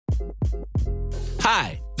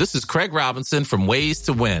Hi, this is Craig Robinson from Ways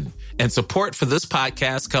to Win, and support for this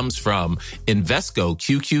podcast comes from Invesco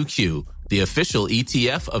QQQ, the official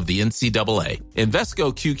ETF of the NCAA.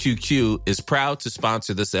 Invesco QQQ is proud to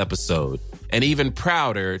sponsor this episode, and even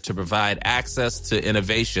prouder to provide access to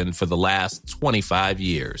innovation for the last 25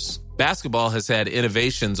 years. Basketball has had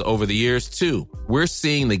innovations over the years, too. We're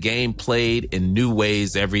seeing the game played in new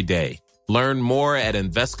ways every day. Learn more at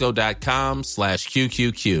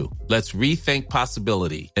Invesco.com/QQQ. Let's rethink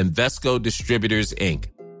possibility. Invesco Distributors, Inc.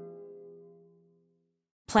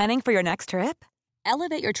 Planning for your next trip?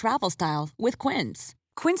 Elevate your travel style with Quince.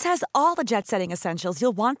 Quince has all the jet-setting essentials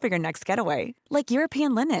you'll want for your next getaway, like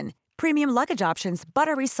European linen, premium luggage options,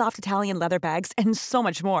 buttery soft Italian leather bags, and so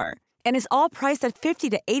much more. And is all priced at 50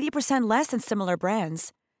 to 80% less than similar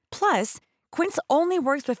brands. Plus, Quince only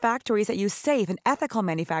works with factories that use safe and ethical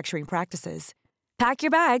manufacturing practices. Pack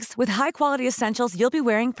your bags with high-quality essentials you'll be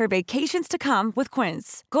wearing for vacations to come with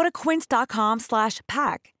Quince. Go to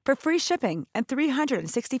quince.com/pack for free shipping and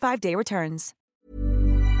 365-day returns.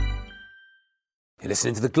 You're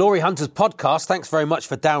listening to the Glory Hunters podcast. Thanks very much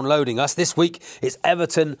for downloading us. This week it's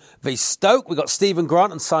Everton v Stoke. We've got Stephen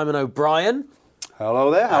Grant and Simon O'Brien.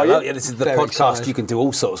 Hello there, how are you? Yeah, this is the Very podcast. excited. You can do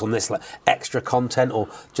all sorts on this, like extra content or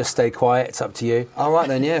just stay quiet. It's up to you. All right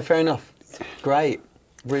then, yeah, fair enough. Great.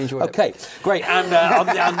 Really enjoyed it. Okay, great. And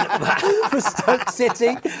for Stoke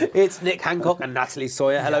City, it's Nick Hancock and Natalie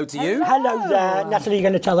Sawyer. Hello to you. Hello there. Natalie, you're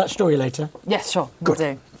going to tell that story later? Yes, sure. Good.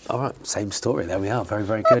 We'll do. All right, same story. There we are. Very,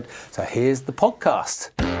 very good. So here's the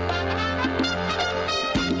podcast.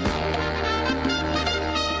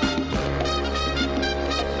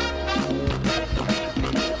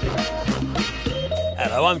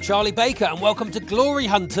 Hello, I'm Charlie Baker and welcome to Glory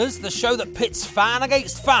Hunters, the show that pits fan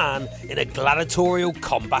against fan in a gladiatorial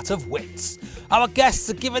combat of wits. Our guests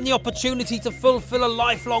are given the opportunity to fulfil a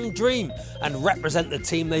lifelong dream and represent the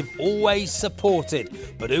team they've always supported.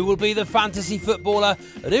 But who will be the fantasy footballer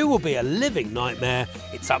and who will be a living nightmare?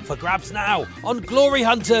 It's up for grabs now on Glory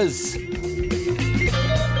Hunters.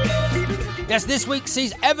 Yes, this week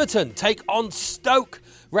sees Everton take on Stoke.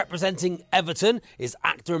 Representing Everton is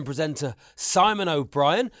actor and presenter Simon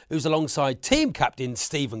O'Brien, who's alongside team captain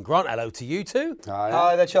Stephen Grant. Hello to you two.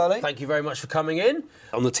 Hi there, Charlie. Thank you very much for coming in.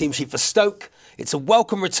 On the team sheet for Stoke, it's a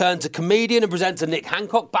welcome return to comedian and presenter Nick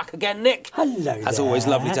Hancock. Back again, Nick. Hello As there. always,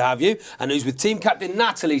 lovely to have you. And who's with team captain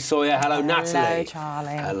Natalie Sawyer. Hello, Natalie. Hello,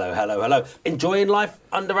 Charlie. Hello. Enjoying life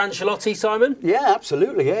under Ancelotti, Simon? Yeah,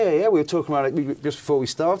 absolutely. Yeah. We were talking about it just before we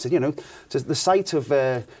started. You know, just the sight of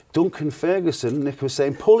Duncan Ferguson, Nick was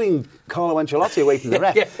saying, pulling Carlo Ancelotti away from the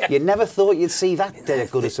ref. You never thought you'd see that day at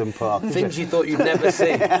Goodison Park. Things you thought you'd never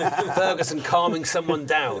see. Ferguson calming someone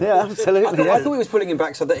down. Yeah, absolutely. I thought he was pulling him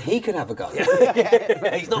back so that he could have a go.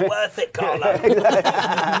 He's not worth it, Carlo.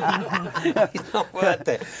 He's not worth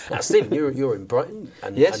it. Now, Stephen, you're in Brighton.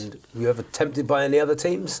 And, Yes. And were you ever tempted by any other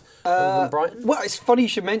teams other than Brighton? Well, it's funny you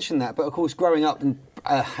should mention that, but of course, growing up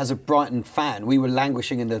as a Brighton fan, we were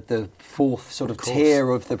languishing in the fourth sort of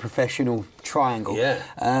tier of the professional triangle. Yeah.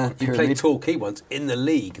 You played pyramid. Torquay once in the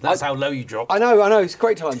league. That's how low you dropped. I know. It's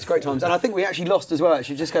great times. And I think we actually lost as well. It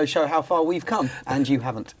should just go show how far we've come, and you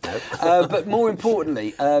haven't. But more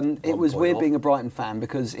importantly, it was weird being a Brighton fan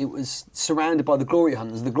because it was surrounded by the Glory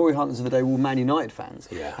Hunters. The Glory Hunters of the day were all Man United fans.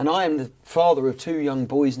 Yeah. And I am the father of two young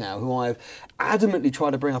boys now who I have adamantly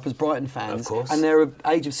tried to bring up as Brighton fans. Of course. And they're of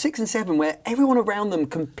age of 6 and 7 where everyone around them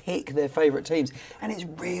can pick their favourite teams. And it's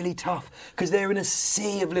really tough because they're in a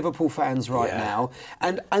sea of Liverpool fans right now.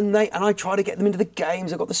 And I try to get them into the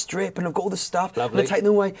games. I've got the strip and I've got all the stuff. Lovely. And I take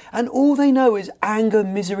them away. And all they know is anger,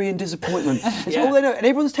 misery and disappointment. It's all they know. And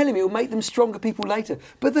everyone's telling me it'll make them stronger people later.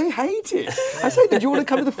 But they hate it. I say, do you want to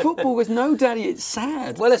come to the football? Goes, no, Daddy, it's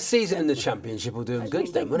sad. Well, a season in the Championship will do them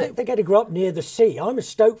good then, won't it? They get to grow up near the sea. I'm a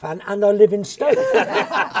Stoke fan and I live in Stoke.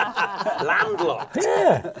 Landlocked.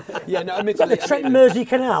 Yeah, no, Got the Trent Mersey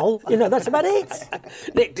Canal, that's about it.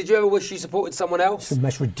 Nick, did you ever wish you supported someone else? The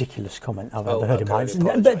most ridiculous comment I've ever Oh, heard in my okay,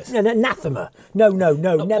 life. I apologise. An anathema. No,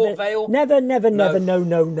 Not never. Port Vale? Never, No.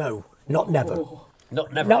 no. Not never.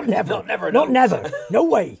 Not never. Not never. Not never. Not never. No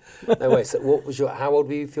way. No way. So, how old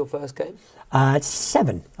were you for your first game?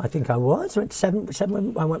 7, I think I was. I went 7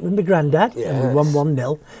 when I went with my granddad and we won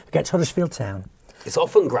 1-0 against Huddersfield Town. It's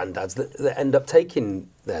often granddads that end up taking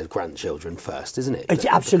their grandchildren first, isn't it? It's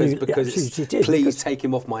absolutely, because absolutely it's, it is, please because- take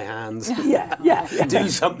him off my hands. Yeah. Do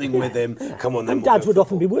something with him. Come on, then. And we'll dads go would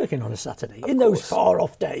often be football. working on a Saturday in those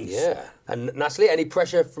far-off days. Yeah. And Natalie, any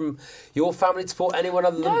pressure from your family to support anyone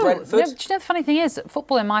other than Brentford? No, do you know the funny thing is,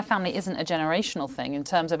 football in my family isn't a generational thing in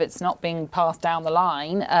terms of it's not being passed down the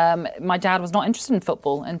line. My dad was not interested in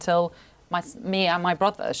football until me and my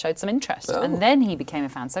brother showed some interest, and then he became a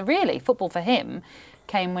fan. So really, football for him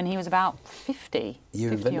came when he was about 50.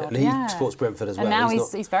 And he supports Brentford as well. And now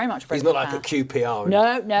he's very much a Brentford He's not like fan. a QPR.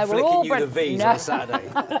 No, we're all flicking you the V's on a Saturday.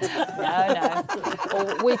 No.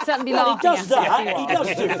 Well, we'd certainly be laughing He does do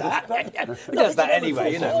that. He does that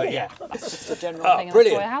anyway, But yeah. It's just a general thing in the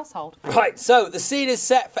Sawyer household. Right, so the scene is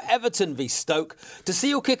set for Everton v Stoke. To see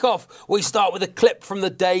you kick off, we start with a clip from the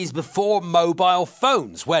days before mobile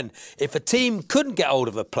phones, when if a team couldn't get hold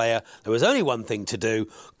of a player, there was only one thing to do: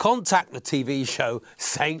 contact the TV show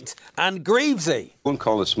Saint and Greavesy. Phone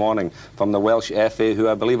call this morning from the Welsh FA, who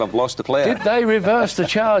I believe have lost a player. Did they reverse the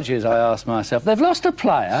charges, I asked myself? They've lost a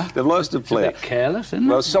player. They've lost a player. It's a bit careless, isn't it?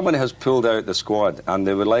 Well, someone has pulled out the squad, and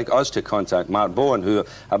they would like us to contact Mark Bowen, who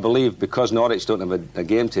I believe, because Norwich don't have a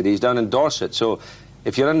game today, he's down in Dorset. So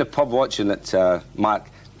if you're in the pub watching it, Mark,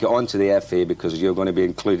 get on to the FA, because you're going to be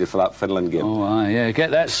included for that Finland game. Oh, yeah. Get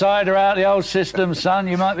that cider out of the old system, son.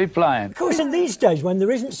 You might be playing. Of course, in these days, when there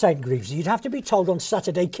isn't St. Greavesy, you'd have to be told on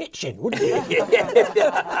Saturday Kitchen, wouldn't you?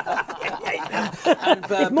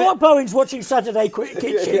 If Mark Bowen's watching Saturday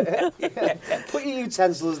Kitchen... Put your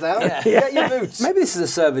utensils down, get your boots. Maybe this is a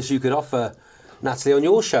service you could offer, Natalie, on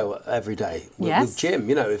your show every day with Jim.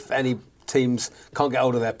 You know, if any teams can't get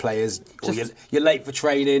hold of their players, or you're late for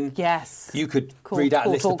training. Yes. You could read out a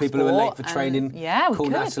list of people who are late for training. Yeah, we call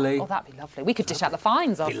could. Natalie. Oh, that'd be lovely. We could dish out the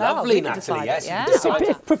fines ourselves. Lovely, we could Natalie. decide Yes. it,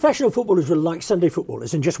 If professional footballers were like Sunday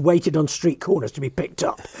footballers and just waited on street corners to be picked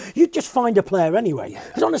up, you'd just find a player anyway.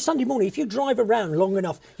 Because on a Sunday morning, if you drive around long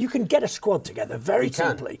enough, you can get a squad together very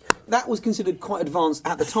simply. That was considered quite advanced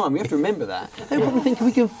at the time. We have to remember that. They were probably thinking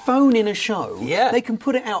we can phone in a show. Yeah. They can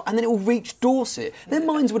put it out and then it will reach Dorset. Their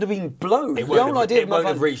minds would have been blown. It won't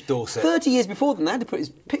have reached Dorset. 30 years before then, they had to put his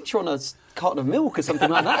picture on a carton of milk or something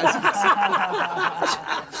like that.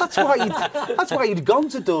 That's why he'd gone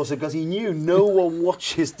to Dorset, because he knew no one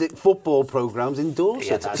watches the football programmes in Dorset.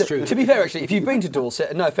 Yeah, that's true. To be fair, actually, if you've been to Dorset,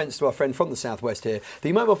 and no offence to our friend from the southwest here,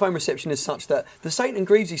 the mobile phone reception is such that the St and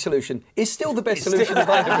Greavesy solution is still the best solution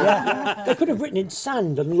available. They could have written in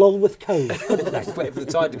sand and Lulworth Cove, couldn't they? Wait for the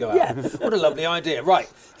tide to go out. What a lovely idea. Right,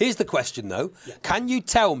 here's the question though. Can you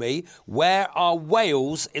tell me where are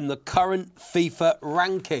Wales in the current FIFA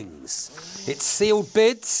rankings? It's sealed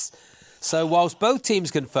bids. So whilst both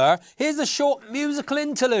teams confer, here's a short musical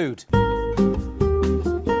interlude.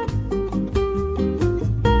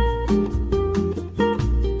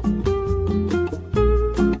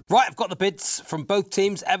 Right, I've got the bids from both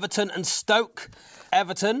teams, Everton and Stoke.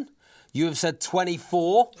 Everton, you have said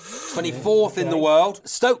 24th in the world.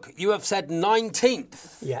 Stoke, you have said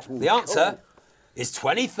 19th. Yeah. The answer is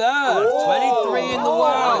 23rd. 23 in the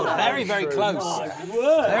world. Very, very close.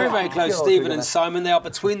 Very, very close, Stephen and Simon. They are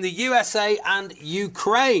between the USA and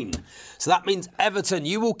Ukraine. So that means Everton,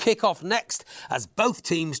 you will kick off next as both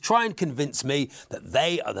teams try and convince me that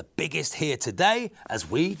they are the biggest here today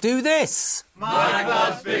as we do this. My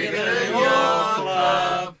club's bigger than your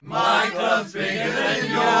club. My club's bigger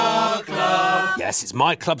than your club. Yes, it's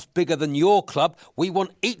my club's bigger than your club. We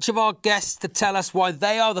want each of our guests to tell us why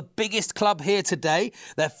they are the biggest club here today.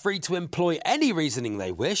 They're free to employ any reasoning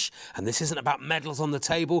they wish. And this isn't about medals on the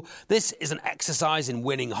table. This is an exercise in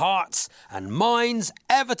winning hearts and minds.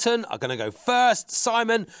 Everton are going to go first.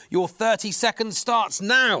 Simon, your 30 seconds starts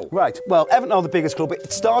now. Right, well, Everton are the biggest club.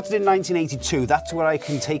 It started in 1982. That's where I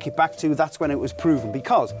can take it back to. That's when it was proven,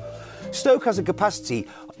 because Stoke has a capacity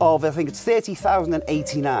of, I think it's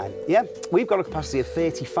 30,089. Yeah, we've got a capacity of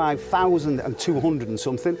 35,200 and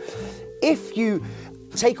something. If you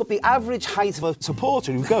take up the average height of a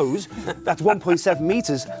supporter who goes, that's 1.7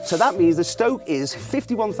 metres. So that means that Stoke is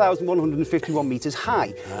 51,151 metres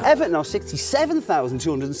high. Everton are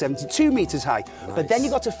 67,272 metres high. Nice. But then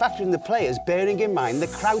you've got to factor in the players, bearing in mind the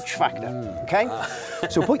crouch factor. Okay?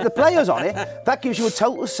 So put the players on it, that gives you a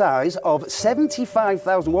total size of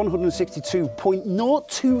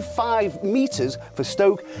 75,162.025 metres for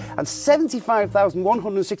Stoke and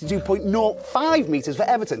 75,162.05 metres for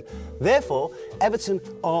Everton. Therefore, Everton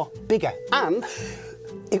are bigger, and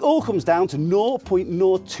it all comes down to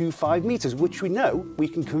 0.025 metres, which we know we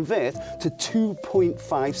can convert to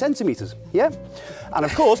 2.5 centimetres, yeah? And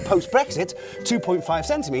of course, post-Brexit, 2.5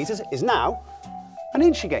 centimetres is now an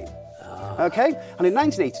inch again. Okay? And in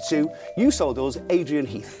 1982, you sold us Adrian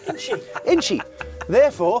Heath. Inchy.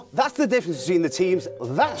 Therefore, that's the difference between the teams.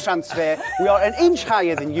 That transfer, we are an inch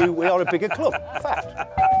higher than you. We are a bigger club. Fact.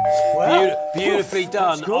 Beautifully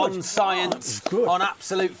done. On science, on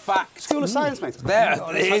absolute fact. School of Science, mate.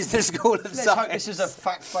 There is the School of Let's Science. hope this is a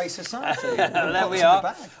fact-based society. There we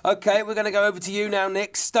are. OK, we're going to go over to you now,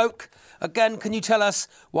 Nick. Stoke, again, can you tell us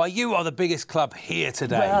why you are the biggest club here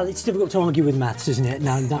today? Well, it's difficult to argue with maths, isn't it?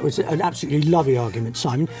 Now, that was an absolutely lovely argument,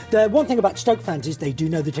 Simon. The one thing about Stoke fans is they do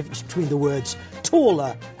know the difference between the words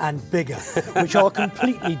taller and bigger, which are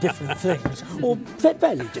completely different things, or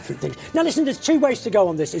fairly different things. Now, listen, there's two ways to go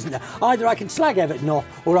on this, isn't there? Either I can slag Everton off,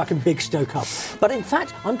 or I can big Stoke up. But in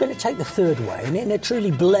fact, I'm going to take the third way, and in a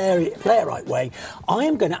truly Blairite way, I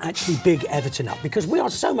am going to actually big Everton up, because we are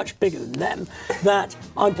so much bigger than them that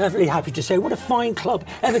I'm perfectly happy to say what a fine club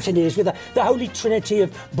Everton is, with the holy trinity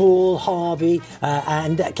of Ball, Harvey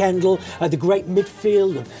and Kendall, the great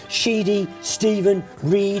midfield of Sheedy, Stephen,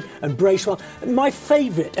 Reed and Bracewell. My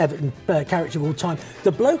favourite Everton character of all time,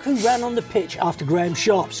 the bloke who ran on the pitch after Graham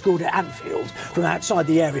Sharp scored at Anfield from outside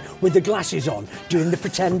the area with the glasses on doing the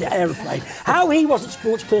pretend aeroplane. How he wasn't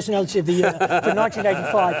Sports Personality of the Year for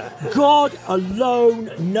 1985, God alone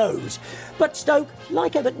knows. But Stoke,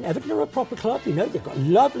 like Everton are a proper club, you know, they've got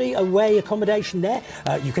lovely away accommodation there.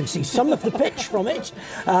 You can see some of the pitch from it.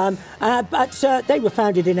 But they were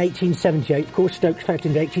founded in 1878, of course, Stoke founded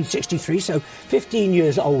in 1863, so 15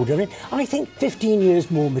 years older. And I think 15 years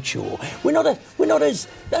more mature. We're not as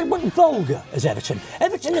vulgar as Everton.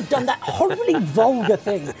 Everton have done that horribly vulgar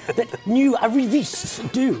thing that new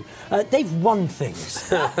arrivistes do. They've won things.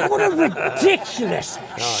 What a ridiculous,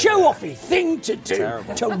 show-offy thing to do,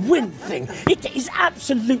 to win things. It is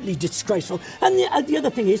absolutely disgraceful. And the other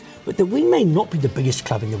thing is that we may not be the biggest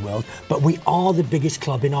club in the world, but we are the biggest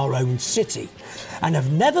club in our own city, and have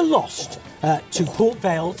never lost to Port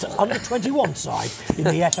Vale, to under-21 side in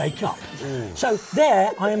the FA Cup. So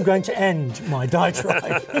there I am going to end my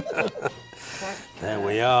diatribe. There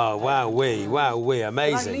we are. Wowee,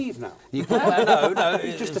 amazing. Can I leave now? No.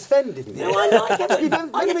 You've just offended me. No, I like it. You've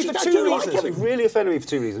offended me for two reasons. You've really offended me for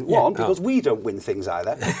two reasons. One, because we don't win things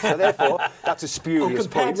either. So therefore, that's a spurious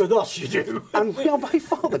compared point. with us, you do. And we are by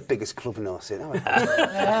far the biggest club in our city, aren't we?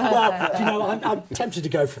 Well, you know, I'm tempted to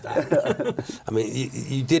go for that. I mean,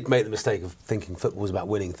 you did make the mistake of thinking football was about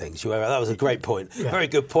winning things. That was a great point. Yeah. Very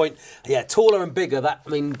good point. Yeah, taller and bigger. That, I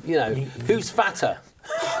mean, you know, who's fatter?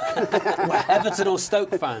 Everton or Stoke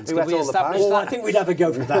fans? Could we establish that? I think we'd have a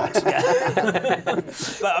go for that.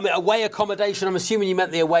 But I mean, away accommodation, I'm assuming you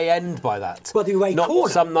meant the away end by that. Well, the away not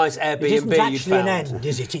corner. Some nice Airbnb you found. It isn't actually an end,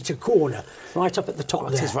 is it? It's a corner, right up at the top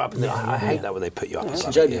there. It is right up in there. I hate that when they put you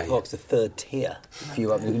up. Jamie Park's the third tier for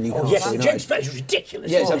you up in Newcastle. Yes, James Place is ridiculous.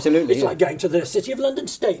 Yes, absolutely. It's like going to the City of London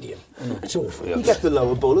Stadium. It's awful. You get the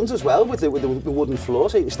lower Bullens as well, with the wooden floor,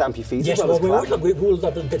 so you can stamp your feet. Yes, as well well, we all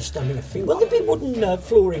love a bit of stamping of feet. Well, there'll be wooden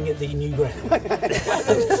flooring at the new ground. I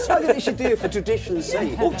think you should do it for tradition's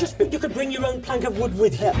sake. Or just you could bring your own plank of wood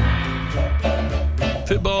with you.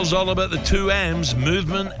 Football's all about the two M's,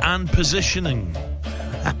 movement and positioning.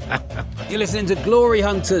 You're listening to Glory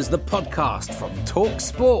Hunters, the podcast from Talk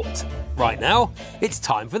Sport. Right now, it's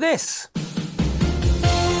time for this.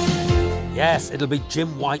 Yes, it'll be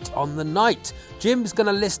Jim White on the night. Jim's going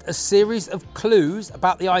to list a series of clues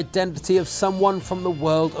about the identity of someone from the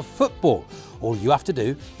world of football. All you have to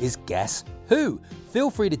do is guess who.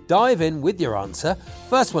 Feel free to dive in with your answer.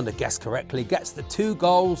 First one to guess correctly gets the 2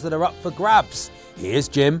 goals that are up for grabs. Here's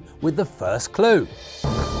Jim with the first clue.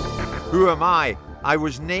 Who am I? I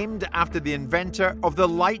was named after the inventor of the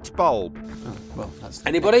light bulb. That's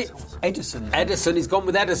anybody? Edison. Edison, he's gone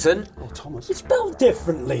with Edison. Oh, Thomas. It's spelled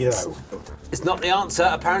differently, though. It's not the answer.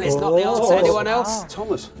 Apparently it's not the answer. Anyone else?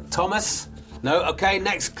 Thomas. No? OK,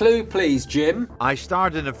 next clue, please, Jim. I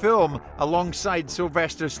starred in a film alongside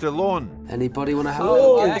Sylvester Stallone. Anybody want to have a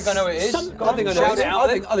little guess? I think I know it is. I think I know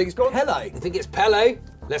it. I think it's Pele. You think it's Pele?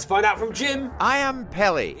 Let's find out from Jim. I am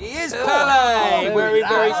Pele. He is Pele. Very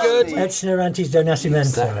good. Edson Arantes do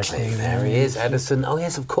Nascimento. Exactly. There he is, Edison. Oh,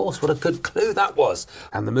 yes, of course. What a good clue that was.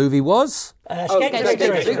 And the movie was? Sketch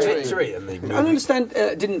Victory. I don't understand,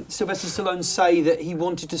 didn't Sylvester Stallone say that he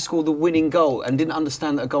wanted to score the winning goal and didn't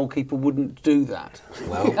understand that a goalkeeper wouldn't do that?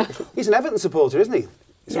 Well, he's an Everton supporter, isn't he?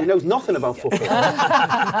 So he knows nothing about football.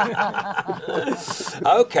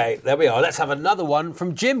 OK, there we are. Let's have another one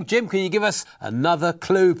from Jim. Jim, can you give us another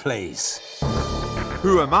clue, please?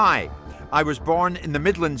 Who am I? I was born in the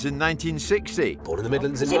Midlands in 1960. Born in the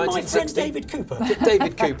Midlands in Is it 1960. my friend David Cooper?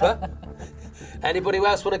 David Cooper. Anybody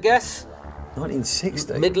else want to guess?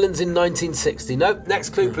 1960? Midlands in 1960. Nope. Next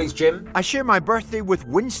clue, please, Jim. I share my birthday with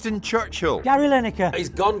Winston Churchill. Gary Lineker. He's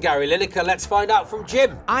gone, Gary Lineker. Let's find out from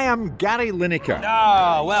Jim. I am Gary Lineker.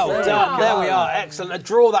 Ah, well done. There we are. Excellent. A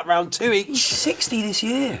draw that round, 2 each. He's 60 this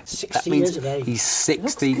year. 60 That means years of age. he's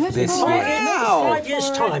 60 this In year. 5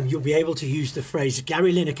 years' time, you'll be able to use the phrase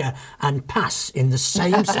Gary Lineker and pass in the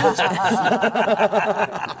same sentence.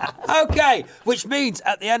 Okay, which means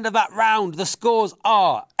at the end of that round, the scores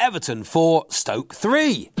are Everton 4, Stoke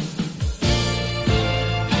 3.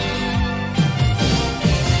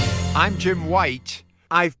 I'm Jim White.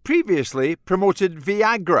 I've previously promoted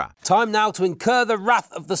Viagra. Time now to incur the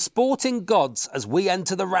wrath of the sporting gods as we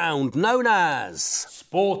enter the round known as...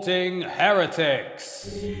 Sporting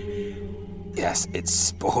Heretics. Yes, it's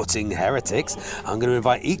Sporting Heretics. I'm going to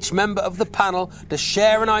invite each member of the panel to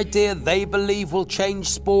share an idea they believe will change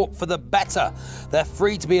sport for the better. They're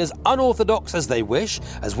free to be as unorthodox as they wish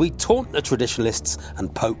as we taunt the traditionalists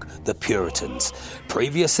and poke the Puritans.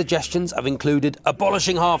 Previous suggestions have included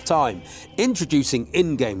abolishing half-time, introducing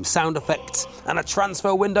in-game sound effects and a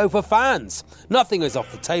transfer window for fans. Nothing is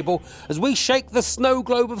off the table as we shake the snow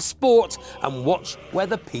globe of sport and watch where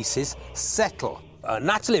the pieces settle.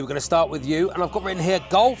 Natalie, we're going to start with you, and I've got written here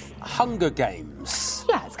golf, Hunger Games.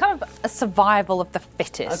 Yeah, it's kind of a survival of the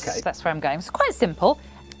fittest. Okay. That's where I'm going. It's quite simple.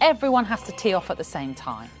 Everyone has to tee off at the same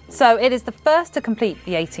time. So it is the first to complete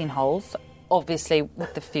the 18 holes, obviously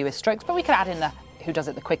with the fewest strokes, but we could add in the who does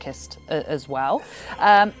it the quickest as well.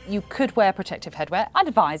 You could wear protective headwear. I'd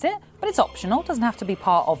advise it, but it's optional. It doesn't have to be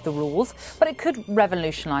part of the rules, but it could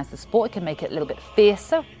revolutionise the sport. It can make it a little bit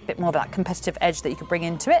fiercer, a bit more of that competitive edge that you could bring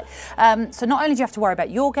into it. So not only do you have to worry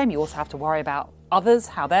about your game, you also have to worry about others,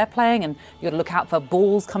 how they're playing, and you've got to look out for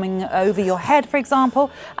balls coming over your head, for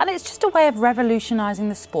example. And it's just a way of revolutionising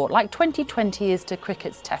the sport, like 2020 is to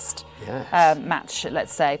cricket's test match,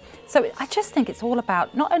 let's say. So I just think it's all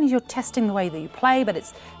about not only you're testing the way that you play, but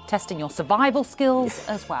it's testing your survival skills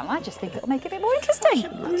as well. I just think it'll make it a bit more interesting.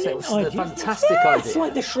 It's a fantastic It's idea.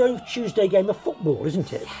 like the Shrove Tuesday game of football,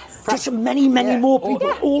 isn't it? Just many more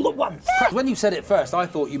people all at once. When you said it first, I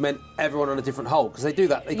thought you meant everyone on a different hole, because they do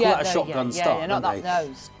that. They call that a shotgun start, Yeah, don't not they? that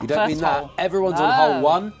nose. You don't First mean that. hole. Everyone's on hole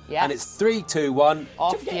one, Yes. and it's 3, 2, 1.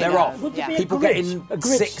 Off you They're go. off. Would there be a People grid? getting A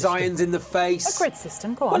grid 6 system? irons in the face. A grid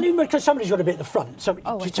system, go Well, on. because somebody's got to be at the front. So,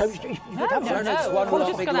 Oh, so it's- you No, could it's have one We're long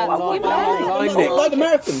just big gonna- long line. Like the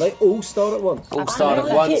marathon, they all start at once. All start at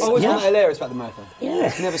like once. it. I always Yeah. find that hilarious about the marathon. Yeah.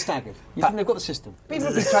 It's never staggered. You think they've got the system. People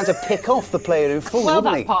would be trying to pick off the player who falls, Well,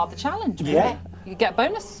 wouldn't that's he? part of the challenge, really. Yeah. You get a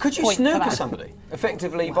bonus Could you point for snooker that. somebody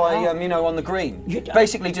effectively by, on the green? You-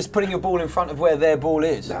 Basically just putting your ball in front of where their ball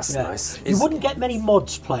is. That's Yeah. nice. You wouldn't get many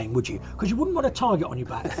mods playing, would you? Because you wouldn't want a target on your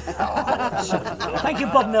back. Thank you,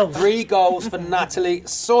 Bob Mills. 3 goals for Natalie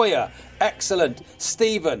Sawyer. Excellent.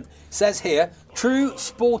 Stephen says here, true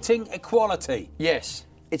sporting equality. Yes,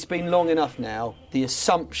 it's been long enough now, the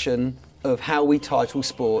assumption of how we title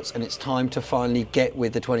sports, and it's time to finally get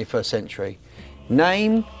with the 21st century.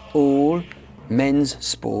 Name all men's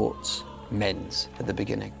sports men's at the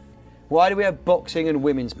beginning. Why do we have boxing and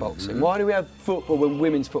women's boxing? Why do we have football and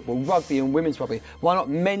women's football, rugby and women's rugby? Why not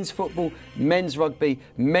men's football, men's rugby,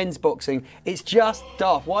 men's boxing? It's just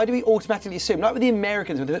daft. Why do we automatically assume, like with the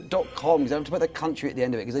Americans with the .com, because they have to put the country at the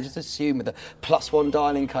end of it, because they just assume with the +1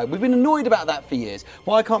 dialing code. We've been annoyed about that for years.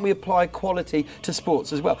 Why can't we apply quality to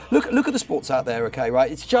sports as well? Look at the sports out there, okay,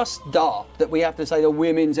 right? It's just daft that we have to say the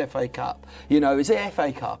Women's FA Cup. You know, it's the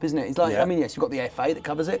FA Cup, isn't it? It's like, Yeah. I mean, yes, you've got the FA that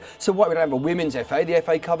covers it. So why we don't have a Women's FA? The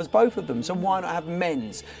FA covers both of them. So why not have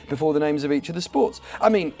men's before the names of each of the sports? I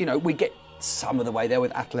mean, you know, we get some of the way there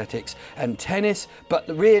with athletics and tennis, but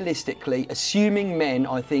realistically, assuming men,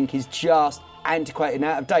 I think, is just antiquated and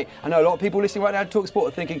out of date. I know a lot of people listening right now to Talk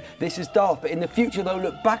Sport are thinking this is daft, but in the future they'll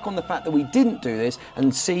look back on the fact that we didn't do this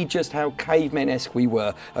and see just how cavemen-esque we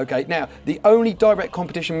were. Okay, now the only direct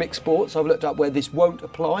competition mixed sports I've looked up where this won't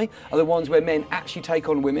apply are the ones where men actually take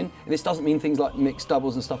on women. And this doesn't mean things like mixed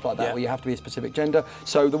doubles and stuff like that, where you have to be a specific gender.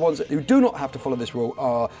 So the ones who do not have to follow this rule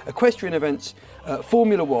are equestrian events,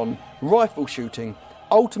 Formula One, rifle shooting,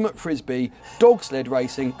 ultimate frisbee, dog sled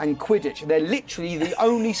racing, and Quidditch. They're literally the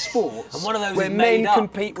only sports And one of those where is men made up.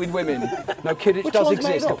 compete with women. No, Quidditch Which does one's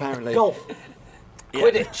made exist up? apparently. Golf.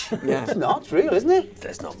 Quidditch. Yeah. It's not, it's real, isn't it?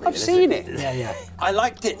 That's not I've seen it. Yeah. I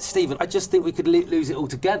liked it, Stephen. I just think we could lose it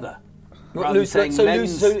altogether. So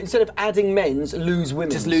instead of adding men's, lose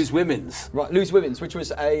women's. Just lose women's. Right, lose women's, which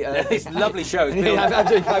was it's a lovely show. It's been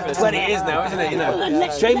absolutely fabulous. 20 years now, isn't it? You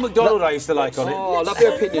know, Jane McDonald I used to like on it. Oh, love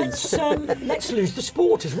your opinions. Let's lose the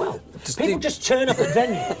sport as well. People just turn up at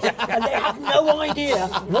venues and they have no idea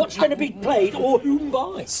what's going to be played or whom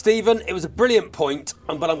by. Stephen, it was a brilliant point,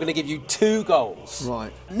 but I'm going to give you 2 goals.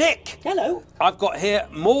 Right. Nick. Hello. I've got here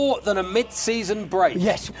more than a mid-season break.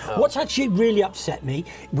 Yes. What's actually really upset me,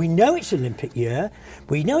 we know it's Olympic year,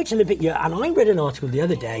 and I read an article the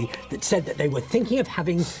other day that said that they were thinking of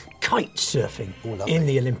having kite surfing in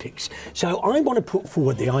the Olympics. So I want to put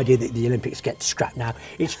forward the idea that the Olympics get scrapped now.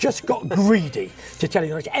 It's just got greedy, to tell you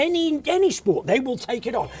the honest. Any sport, they will take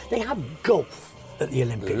it on. They have golf at the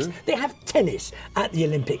Olympics. They have tennis at the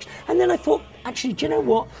Olympics. And then I thought, actually, do you know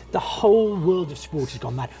what? The whole world of sport has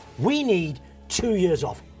gone mad. We need 2 years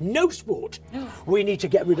off. No sport. We need to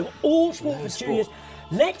get rid of all sport for 2 years.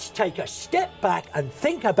 Let's take a step back and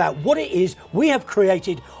think about what it is we have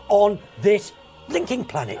created on this blinking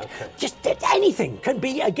planet. Okay. Just anything can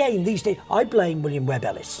be a game these days. I blame William Webb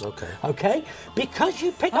Ellis. Okay? Because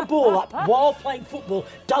you pick a ball up while playing football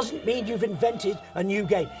doesn't mean you've invented a new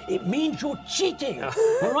game. It means you're cheating.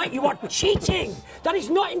 All right? You are cheating. That is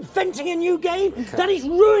not inventing a new game. Okay. That is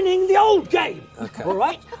ruining the old game. Okay. All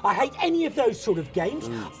right? I hate any of those sort of games.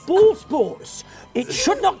 Ball sports. It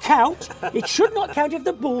should not count. It should not count if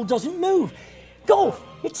the ball doesn't move. Golf.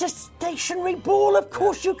 It's a stationary ball. Of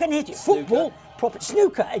course you can hit it. Football. Proper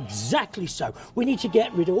snooker, exactly so. We need to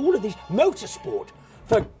get rid of all of these motorsport.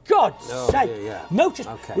 For God's sake,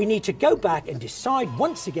 motorsport. We need to go back and decide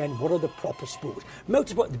once again what are the proper sports.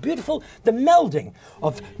 Motorsport, the melding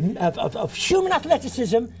of human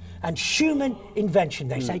athleticism and human invention.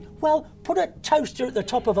 They say, well, put a toaster at the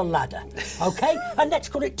top of a ladder, okay? And let's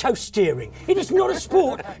call it toast steering. It is not a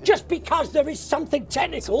sport just because there is something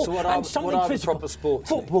technical and something physical. Proper sports?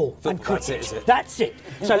 Football and cricket. That's it. That's it.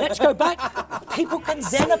 So let's go back. People can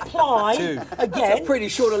then apply again. That's a pretty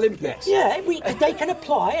short Olympics. Yeah, they can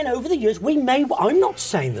apply, and over the years, I'm not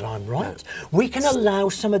saying that I'm right. We can allow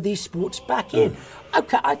some of these sports back in.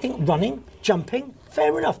 Okay, I think running, jumping,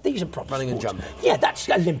 fair enough. These are proper running sports. and jumping. Yeah, that's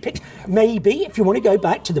Olympics. Maybe, if you want to go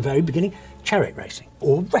back to the very beginning, chariot racing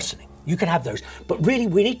or wrestling. You can have those. But really,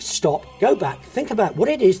 we need to stop, go back, think about what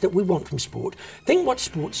it is that we want from sport, think what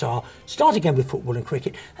sports are, start again with football and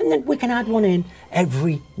cricket, and then we can add one in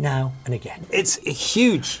every now and again. It's a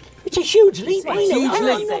huge leap. I know.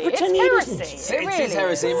 It's heresy. It is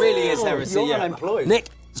heresy. It really is heresy. You're unemployed. Nick,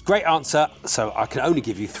 it's a great answer, so I can only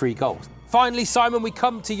give you 3 goals. Finally, Simon, we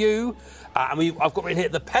come to you, and I've got written here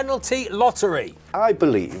the penalty lottery. I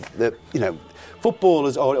believe that,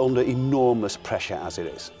 footballers are under enormous pressure as it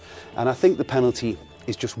is. And I think the penalty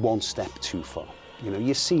is just one step too far.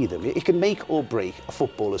 You see them. It can make or break a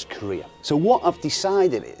footballer's career. So what I've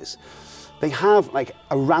decided is they have like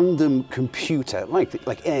a random computer,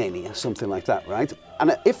 like Ernie or something like that, right?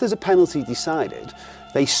 And if there's a penalty decided,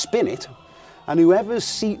 they spin it, and whoever's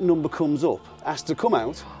seat number comes up has to come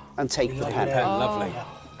out and take the pen. Lovely.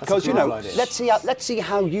 Because let's see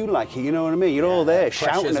how you like it. You know what I mean? You're all there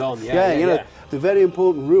shouting. On. The very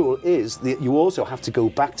important rule is that you also have to go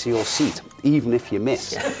back to your seat, even if you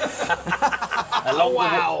miss. A longer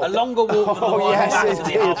walk than the one back to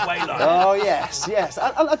the halfway line. Oh yes.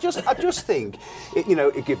 I just think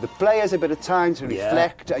it give the players a bit of time to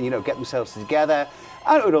reflect and get themselves together.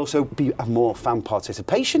 And it would also be a more fan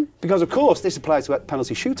participation, because of course this applies to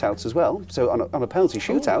penalty shootouts as well. So on a penalty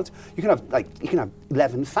shootout, you can have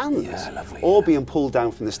 11 fans, all being pulled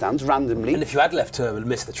down from the stands randomly. And if you had left turn and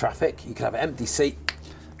missed the traffic, you could have an empty seat,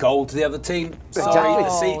 goal to the other team. Exactly. The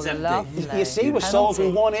seat's empty. Lovely. You see, we're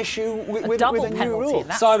solving one issue with a new rule.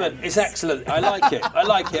 Simon, it's excellent. I like it.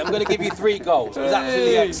 I'm going to give you 3 goals. It was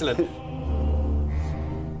absolutely excellent.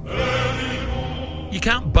 You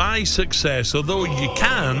can't buy success, although you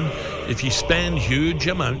can if you spend huge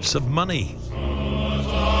amounts of money.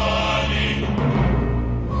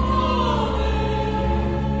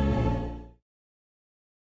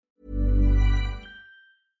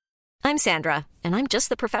 I'm Sandra, and I'm just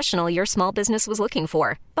the professional your small business was looking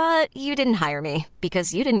for. But you didn't hire me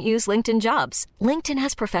because you didn't use LinkedIn Jobs. LinkedIn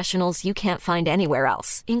has professionals you can't find anywhere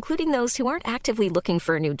else, including those who aren't actively looking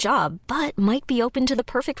for a new job, but might be open to the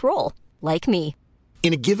perfect role, like me.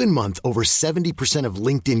 In a given month, over 70% of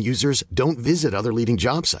LinkedIn users don't visit other leading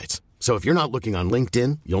job sites. So if you're not looking on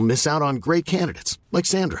LinkedIn, you'll miss out on great candidates like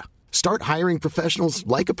Sandra. Start hiring professionals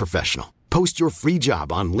like a professional. Post your free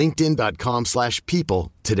job on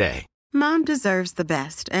linkedin.com/people today. Mom deserves the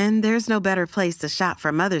best, and there's no better place to shop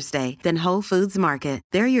for Mother's Day than Whole Foods Market.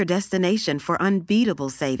 They're your destination for unbeatable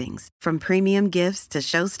savings, from premium gifts to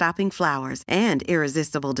show-stopping flowers and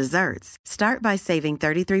irresistible desserts. Start by saving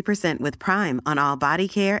 33% with Prime on all body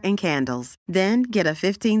care and candles. Then get a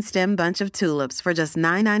 15-stem bunch of tulips for just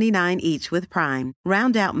 $9.99 each with Prime.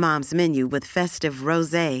 Round out Mom's menu with festive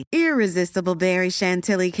rosé, irresistible berry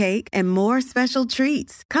chantilly cake, and more special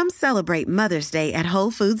treats. Come celebrate Mother's Day at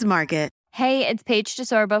Whole Foods Market. Hey, it's Paige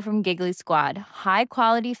DeSorbo from Giggly Squad. High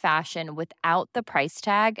quality fashion without the price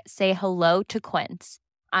tag. Say hello to Quince.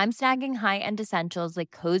 I'm snagging high-end essentials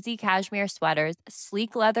like cozy cashmere sweaters,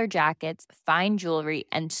 sleek leather jackets, fine jewelry,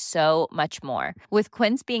 and so much more. With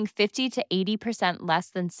Quince being 50 to 80%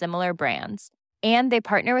 less than similar brands. And they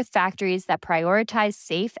partner with factories that prioritize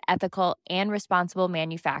safe, ethical, and responsible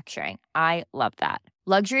manufacturing. I love that.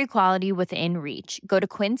 Luxury quality within reach. Go to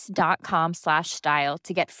quince.com/style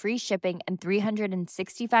to get free shipping and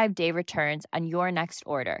 365-day returns on your next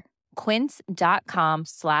order.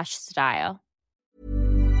 Quince.com/style.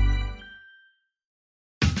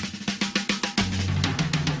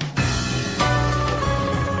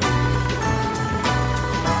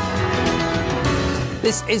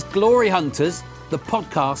 This is Glory Hunters, the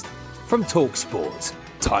podcast from TalkSport.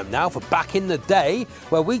 Time now for Back in the Day,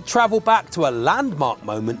 where we travel back to a landmark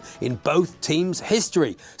moment in both teams'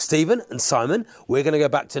 history. Stephen and Simon, we're going to go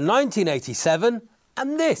back to 1987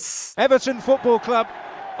 and this. Everton Football Club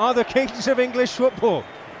are the kings of English football.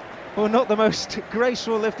 Well, not the most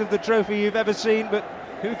graceful lift of the trophy you've ever seen, but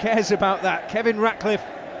who cares about that? Kevin Ratcliffe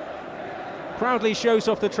proudly shows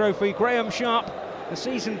off the trophy. Graham Sharp, the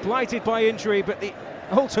season blighted by injury, but the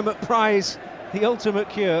ultimate prize, the ultimate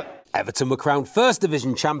cure. Everton were crowned First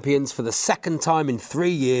Division champions for the second time in 3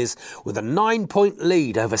 years with a 9-point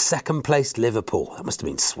lead over second-placed Liverpool. That must have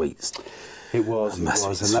been sweet. It was,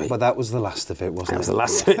 but that was the last of it, wasn't it? That was the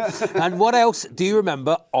last of it. And what else do you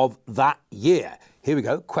remember of that year? Here we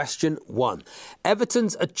go, question 1.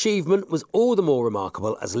 Everton's achievement was all the more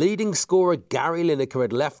remarkable as leading scorer Gary Lineker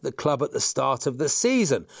had left the club at the start of the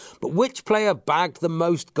season. But which player bagged the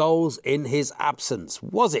most goals in his absence?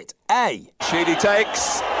 Was it A? Sheedy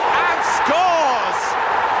takes and scores!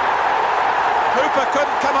 Hooper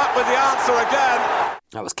couldn't come up with the answer again.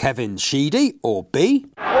 That was Kevin Sheedy, or B?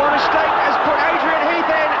 What a mistake has put Adrian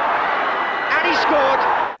Heath in, and he scored.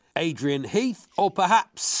 Adrian Heath, or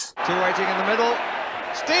perhaps... Two waiting in the middle.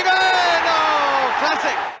 Stephen! Oh,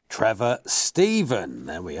 classic! Trevor Stephen.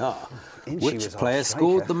 There we are. Which player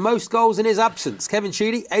scored the most goals in his absence? Kevin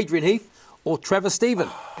Sheedy, Adrian Heath, or Trevor Stephen?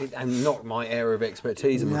 And not my area of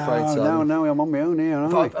expertise, I'm afraid. So No, I'm on my own here.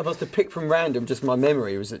 If I was to pick from random, just my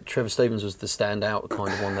memory was that Trevor Stevens was the standout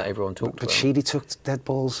kind of one that everyone talked about. But Sheedy took dead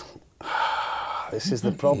balls. This is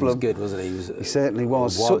the problem. He was good, wasn't he? He certainly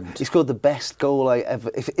was. So, he scored the best goal I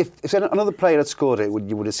ever... If another player had scored it,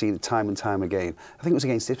 you would have seen it time and time again. I think it was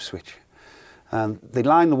against Ipswich. And they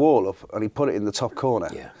lined the wall up and he put it in the top corner.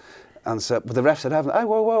 Yeah. And so, but the ref said,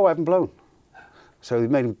 whoa, I haven't blown. So he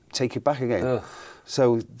made him take it back again. Ugh.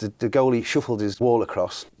 So the goalie shuffled his wall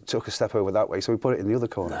across, took a step over that way, so he put it in the other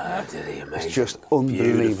corner. No, did he? Amazing. He's just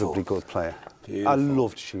unbelievably good player. Beautiful. I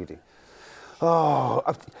loved Sheedy. Oh,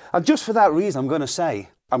 and just for that reason, I'm going to say,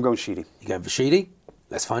 I'm going Sheedy. You going for Sheedy?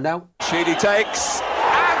 Let's find out. Sheedy takes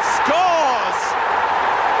and scores!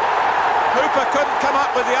 Hooper couldn't come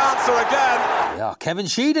up with the answer again. Yeah, Kevin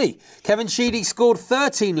Sheedy. Kevin Sheedy scored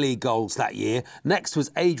 13 league goals that year. Next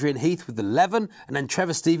was Adrian Heath with 11, and then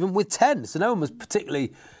Trevor Stephen with 10. So no one was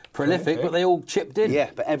particularly prolific, but they all chipped in.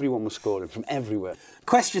 Yeah, but everyone was scoring from everywhere.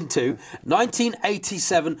 Question 2.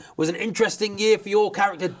 1987 was an interesting year for your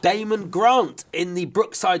character Damon Grant in the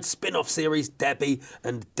Brookside spin-off series Debbie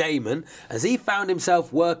and Damon, as he found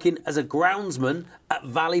himself working as a groundsman at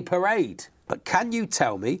Valley Parade. But can you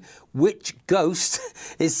tell me which ghost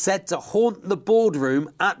is said to haunt the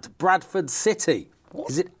boardroom at Bradford City? What?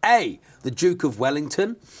 Is it A, the Duke of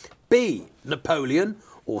Wellington, B, Napoleon,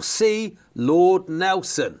 or C, Lord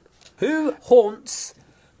Nelson? Who haunts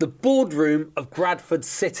the boardroom of Bradford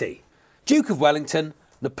City? Duke of Wellington,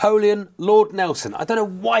 Napoleon, Lord Nelson. I don't know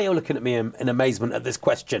why you're looking at me in amazement at this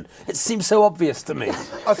question. It seems so obvious to me.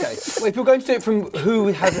 OK, well, if you're going to do it from who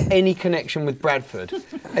has any connection with Bradford,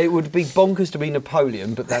 it would be bonkers to be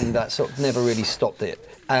Napoleon, but then that sort of never really stopped it.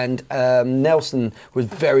 And Nelson was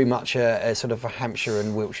very much a sort of a Hampshire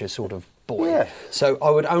and Wiltshire sort of boy. Yeah. So I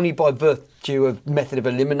would only by virtue of method of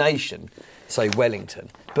elimination say Wellington.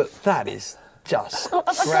 But that is just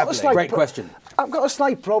that was like, great question. I've got a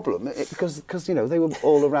slight problem because they were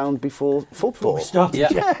all around before football. Started.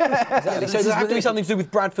 Exactly. So there has to be something to do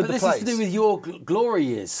with Bradford, the place. This is to do with your glory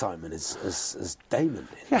years, Simon, as Damon.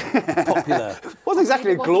 Popular. It wasn't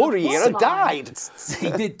exactly a glory year. I died.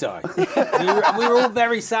 He did die. we were all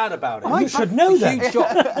very sad about it. You should know that. Huge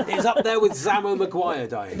shock. It was up there with Zamo Maguire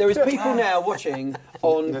dying. There is people now watching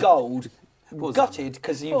on Gold gutted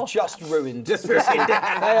because you've just ruined. They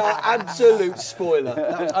are absolute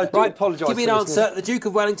spoiler. I do apologise. Give me an answer. The Duke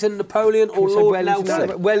of Wellington, Napoleon, or Lord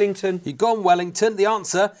Nelson? Wellington. You've gone Wellington. The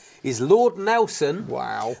answer is Lord Nelson.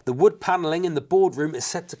 Wow. The wood panelling in the boardroom is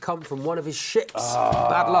said to come from one of his ships.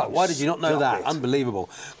 Bad luck. Why did you not know that? Unbelievable.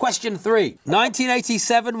 Question 3.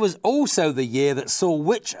 1987 was also the year that saw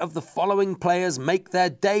which of the following players make their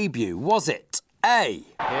debut? Was it A?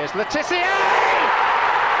 Here's Le Tissier!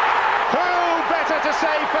 Who better to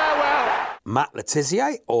say farewell? Matt Le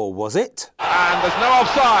Tissier, or was it? And there's no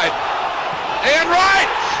offside. Ian Wright!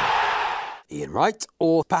 Ian Wright,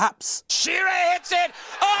 or perhaps Shearer hits it.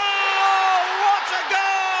 Oh, what a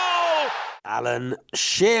goal! Alan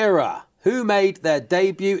Shearer. Who made their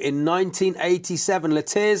debut in 1987? Le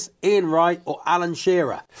Tissier, Ian Wright, or Alan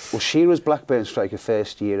Shearer? Well, Shearer was Blackburn striker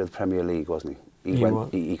first year of the Premier League, wasn't he?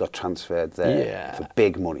 He got transferred there for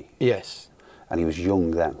big money. Yes. And he was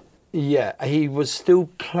young then. Yeah, he was still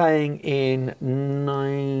playing in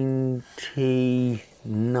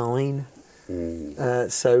 99.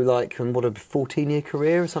 So, like, what, a 14-year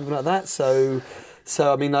career or something like that. So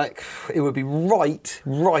I mean, like, it would be right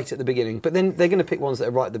at the beginning. But then they're going to pick ones that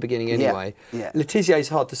are right at the beginning anyway. Yeah. Le Tissier is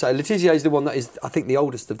hard to say. Le Tissier is the one that is, I think, the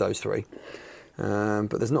oldest of those three.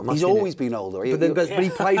 But there's not much. He's always been older. But he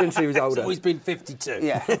played until he was older. He's always been 52.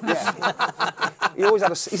 Yeah. He always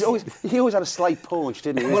had a slight paunch,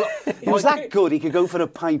 didn't he? He was that good. He could go for a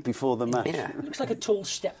pint before the match. Yeah. Looks like a tall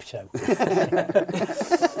step-toe.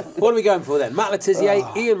 What are we going for then? Matt Le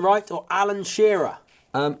Tissier, Ian Wright, or Alan Shearer?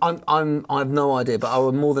 I have no idea, but I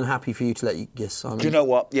was more than happy for you to let you guess, Simon. Do you know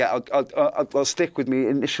what? Yeah, I'll stick with my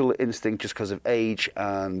initial instinct just because of age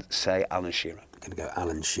and say Alan Shearer. I'm going to go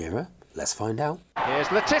Alan Shearer. Let's find out.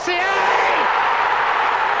 Here's Le Tissier!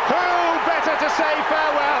 Who better to say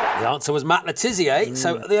farewell? The answer was Matt Le Tissier.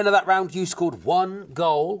 So at the end of that round, you scored 1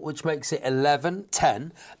 goal, which makes it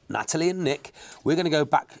 11-10. Natalie and Nick, we're going to go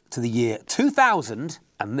back to the year 2000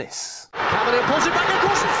 and this. Cavalier pulls it back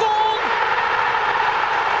across and Thorne!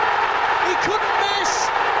 He couldn't miss!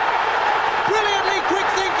 Brilliantly quick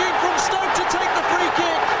thinking from Stoke to take the free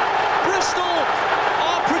kick. Bristol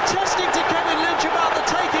are protesting to Kevin Lynch about the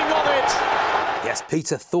taking of it. Yes,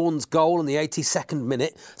 Peter Thorne's goal in the 82nd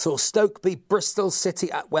minute saw Stoke beat Bristol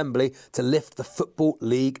City at Wembley to lift the Football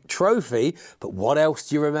League trophy. But what else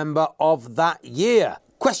do you remember of that year?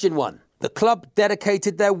 Question 1. The club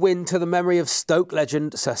dedicated their win to the memory of Stoke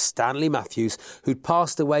legend Sir Stanley Matthews, who'd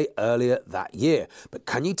passed away earlier that year. But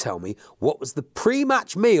can you tell me what was the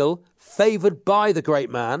pre-match meal favoured by the great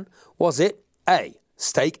man? Was it A,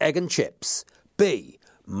 steak, egg and chips, B,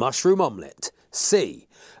 mushroom omelette, C,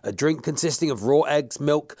 a drink consisting of raw eggs,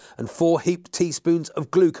 milk and 4 heaped teaspoons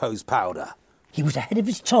of glucose powder? He was ahead of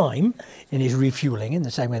his time in his refuelling, in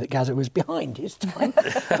the same way that Gazza was behind his time.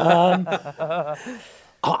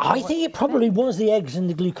 I think it probably was the eggs and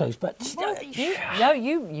the glucose, but... You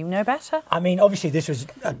know better. I mean, obviously this was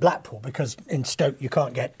at Blackpool, because in Stoke you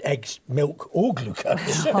can't get eggs, milk or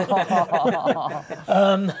glucose.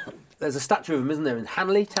 There's a statue of him, isn't there, in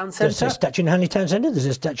Hanley Town Centre? There's a statue in Hanley Town Centre. There's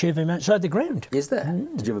a statue of him outside the ground. Is there?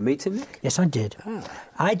 Did you ever meet him, Nick? Yes, I did.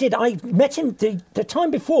 I did. I met him the time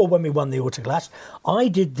before when we won the Autoglass. I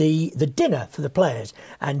did the dinner for the players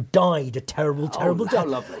and died a terrible death. How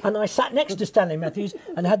lovely. And I sat next to Stanley Matthews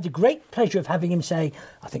and had the great pleasure of having him say,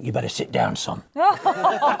 "I think you better sit down, son." Oh,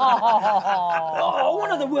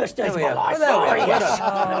 one of the worst days of my life.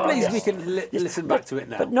 Please, we can listen back to it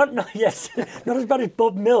now. But not as bad as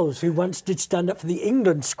Bob Mills, who once did stand up for the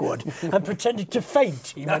England squad and pretended to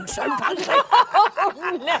faint. He went so badly.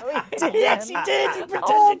 No, he did. Yes, he did. He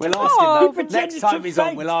pretended We'll to ask him that. faint. Next time he's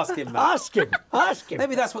on, we'll ask him that. Ask him.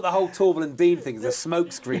 Maybe that's what the whole Torval and Dean thing is, a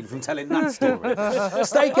smokescreen from telling that story.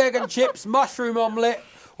 Steak, egg and chips, mushroom omelette,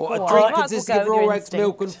 or a drink consisting of raw eggs,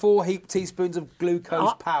 milk and 4 heaped teaspoons of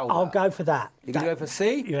glucose powder. I'll go for that. You're going to go for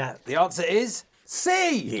C? Yeah. The answer is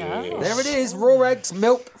C. Yes. There it is. Raw eggs,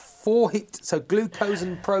 milk, 4 heaped, so glucose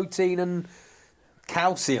and protein and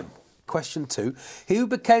calcium. Question 2. Who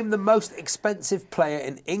became the most expensive player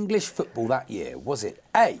in English football that year? Was it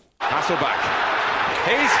A, Hasselback.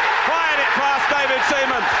 He's fired it past David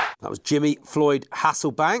Seaman. that was Jimmy Floyd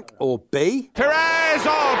Hasselbank, or B, Perez,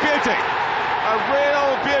 oh, beauty. A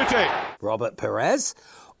real beauty. Robert Perez,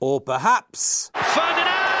 or perhaps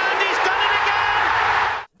Ferdinand, he's done it again!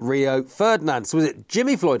 Rio Ferdinand. So was it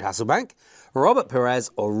Jimmy Floyd Hasselbank, Robert Perez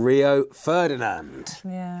or Rio Ferdinand?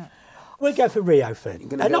 Yeah. We'll go for Rio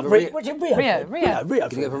Ferdinand. Not Rio. Rio. You're going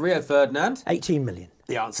to go for Rio Ferdinand? 18 million.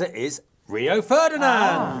 The answer is Rio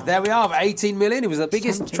Ferdinand. There we are, 18 million. It was the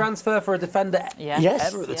biggest transfer for a defender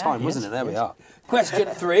ever at the time, wasn't it? There we are. Question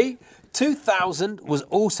 3. 2000 was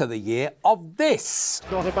also the year of this.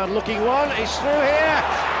 Not a bad looking one. It's through here.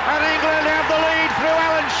 And England have the lead through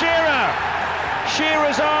Alan Shearer.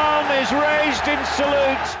 Shearer's arm is raised in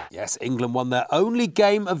salute. Yes, England won their only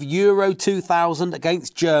game of Euro 2000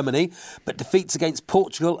 against Germany, but defeats against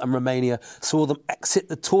Portugal and Romania saw them exit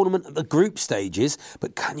the tournament at the group stages.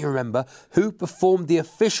 But can you remember who performed the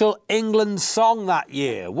official England song that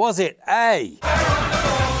year? Was it A?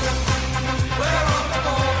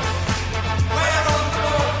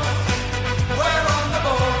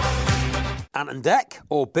 Ant and Dec,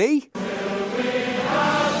 or B?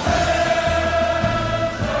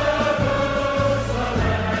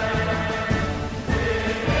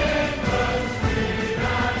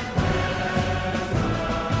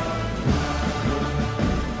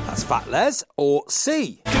 That's Fat Les, or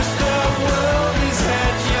C?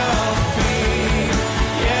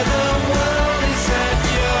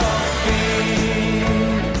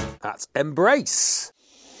 That's Embrace.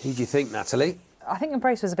 Who do you think, Natalie? I think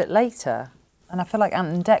Embrace was a bit later, and I feel like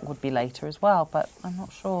Ant and Dec would be later as well, but I'm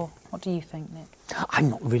not sure. What do you think, Nick? I'm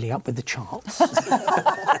not really up with the charts.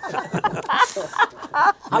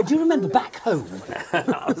 I do remember Back Home.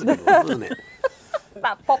 That was a good one, wasn't it?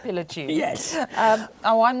 That popular tune. Yes. I'm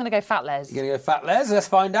going to go Fat Les. You're going to go Fat Les? Let's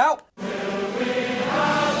find out.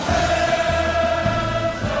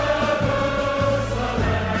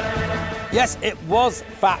 Yes, it was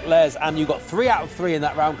Fat Les, and you got 3 out of 3 in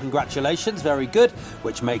that round. Congratulations, very good,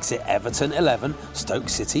 which makes it Everton 11, Stoke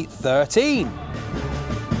City 13.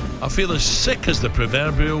 I feel as sick as the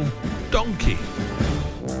proverbial donkey.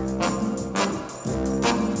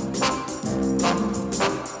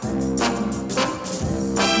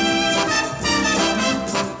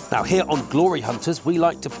 Now, here on Glory Hunters, we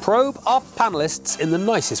like to probe our panellists in the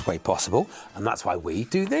nicest way possible, and that's why we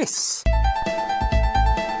do this.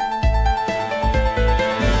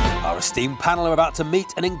 Our esteemed panel are about to meet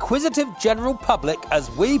an inquisitive general public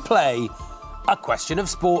as we play A Question of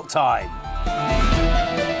Sport Time.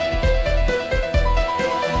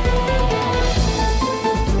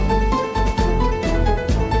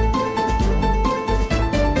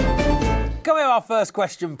 Can we have our first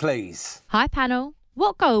question, please? Hi, panel.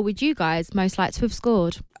 What goal would you guys most like to have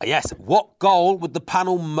scored? Yes, what goal would the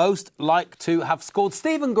panel most like to have scored?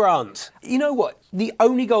 Stephen Grant. You know what? The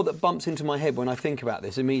only goal that bumps into my head when I think about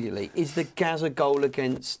this immediately is the Gaza goal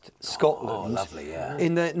against Scotland. Oh, lovely, yeah.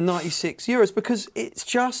 In the 96 Euros, because it's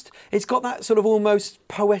got that sort of almost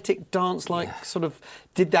poetic dance-like sort of,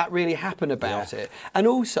 did that really happen about it? And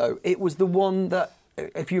also, it was the one that,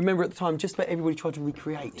 if you remember at the time, just about everybody tried to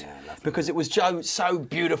recreate. Because it was so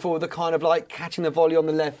beautiful, the kind of like catching the volley on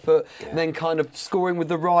the left foot, and then kind of scoring with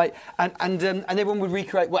the right, and everyone would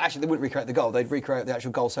recreate, well actually they wouldn't recreate the goal, they'd recreate the actual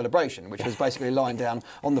goal celebration, which was basically lying down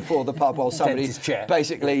on the floor of the pub while somebody... Dentist chair.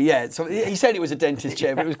 Basically, yeah. So he said it was a dentist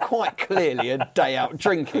chair, but it was quite clearly a day out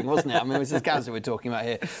drinking, wasn't it? I mean, it was this Gaza we're talking about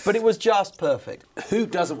here. But it was just perfect. Who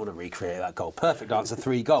doesn't want to recreate that goal? Perfect answer,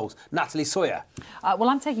 3 goals. Natalie Sawyer. Well,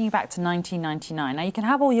 I'm taking you back to 1999. Now, you can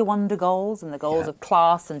have all your wonder goals and the goals of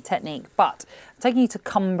class and technique, but I'm taking you to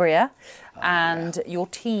Cumbria, and your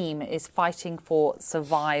team is fighting for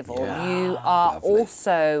survival. You are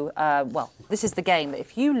also, this is the game that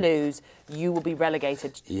if you lose, you will be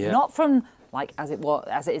relegated, not from, like as it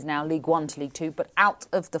is now, League One to League Two, but out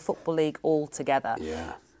of the Football League altogether.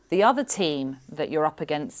 The other team that you're up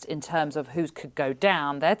against in terms of who could go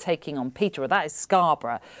down, they're taking on Peterborough. That is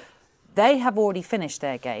Scarborough. They have already finished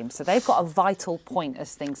their game, so they've got a vital point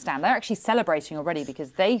as things stand. They're actually celebrating already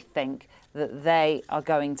because they think that they are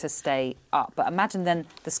going to stay up. But imagine then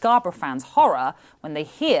the Scarborough fans' horror when they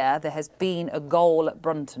hear there has been a goal at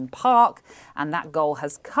Brunton Park, and that goal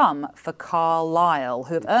has come for Carlisle,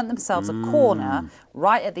 who have earned themselves a corner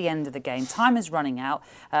right at the end of the game. Time is running out.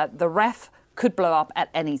 The ref could blow up at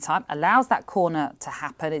any time, allows that corner to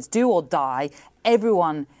happen. It's do or die.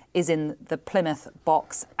 Everyone is in the Plymouth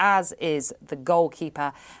box, as is the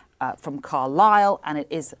goalkeeper from Carlisle, and it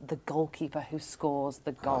is the goalkeeper who scores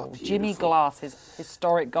the goal. Jimmy Glass's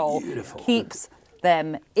historic goal keeps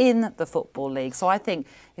them in the Football League. So I think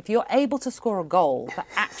if you're able to score a goal that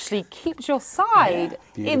actually keeps your side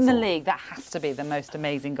in the league, that has to be the most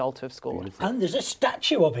amazing goal to have scored. Beautiful. And there's a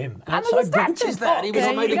statue of him outside Is there? And he was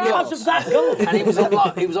on because of that goal. And he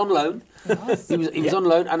was on loan. He was on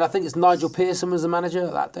loan, and I think it's Nigel Pearson was the manager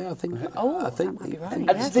that day. I think.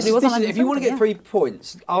 If you want to get 3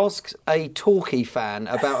 points, ask a Torquay fan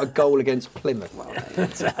about a goal against Plymouth,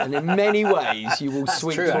 and in many ways you will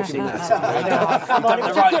sweep Torquay. You've done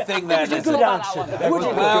the right thing there. It was a good answer.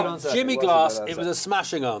 Well, Jimmy Glass, it was a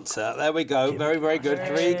smashing answer. There we go. Very, very good.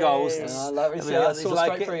 3 goals.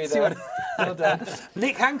 Well done.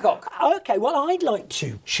 Nick Hancock. Okay, well, I'd like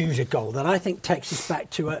to choose a goal that I think takes us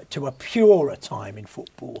back to a purer time in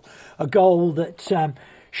football. A goal that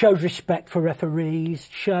shows respect for referees,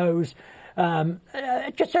 shows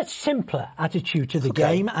just a simpler attitude to the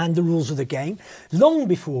game and the rules of the game, long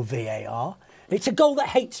before VAR. It's a goal that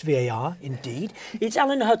hates VAR, indeed. It's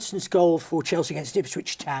Alan Hudson's goal for Chelsea against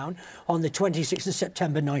Ipswich Town on the 26th of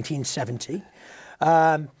September 1970.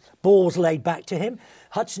 Balls laid back to him.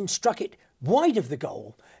 Hudson struck it wide of the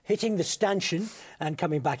goal, hitting the stanchion and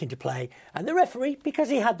coming back into play. And the referee, because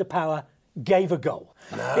he had the power, gave a goal.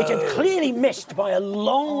 No. It had clearly missed by a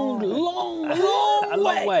long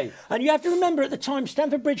way. And you have to remember, at the time,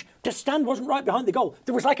 Stamford Bridge, the stand wasn't right behind the goal.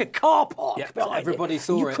 There was like a car park behind everybody it.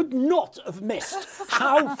 Saw you it. Could not have missed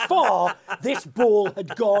how far this ball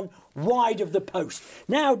had gone wide of the post.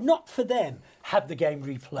 Now, not for them. Have the game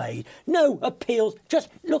replayed. No appeals. Just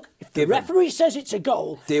look, if the referee says it's a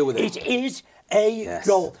goal, deal with it. It is a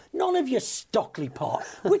goal. None of your Stockley Park,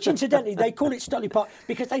 which incidentally they call it Stockley Park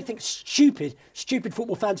because they think stupid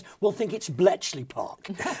football fans will think it's Bletchley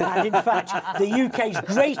Park. And in fact, the UK's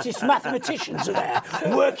greatest mathematicians are there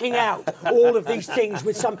working out all of these things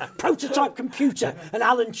with some prototype computer and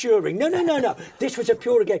Alan Turing. No. This was a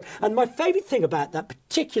purer game. And my favourite thing about that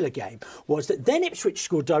particular game was that then Ipswich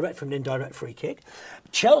scored direct from an indirect free kick.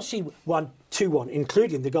 Chelsea won 2-1,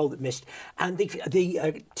 including the goal that missed. And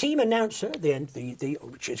the team announcer at the end,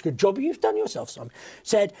 which is a good job you've done yourself, Simon,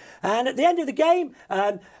 said, and at the end of the game,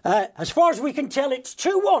 as far as we can tell, it's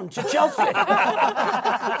 2-1 to Chelsea. Which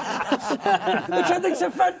I think is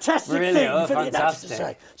a fantastic thing for the announcer to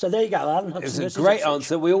say. So there you go, Alan Hudson. It was a great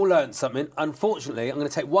answer. We all learned something. Unfortunately, I'm going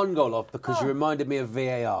to take 1 goal off because you reminded me of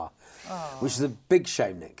VAR. Which is a big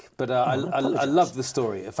shame, Nick. But I love the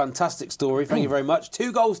story. A fantastic story. Thank you very much.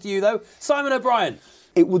 2 goals to you, though. Simon O'Brien.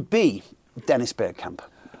 It would be Dennis Bergkamp.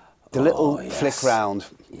 The little flick round,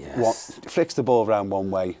 flicks the ball round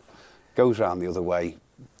one way, goes round the other way.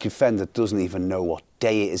 Defender doesn't even know what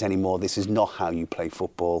day it is anymore. This is not how you play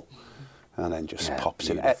football. And then just pops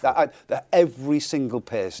in. Every single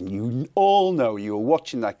person, you all know, you were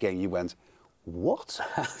watching that game, you went, what?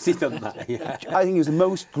 Has he done that? Yeah. I think he was the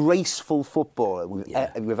most graceful footballer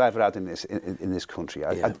we've ever had in this country.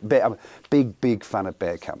 I'm a big fan of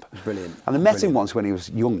Bergkamp. Brilliant. And I met him once when he was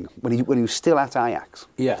young, when he was still at Ajax.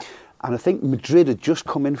 Yeah. And I think Madrid had just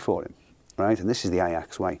come in for him, right? And this is the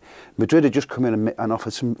Ajax way. Madrid had just come in and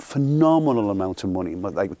offered some phenomenal amount of money,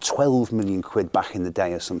 like 12 million quid back in the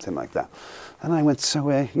day or something like that. And I went, so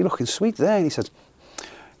you're looking sweet there. And he said,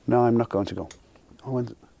 no, I'm not going to go. I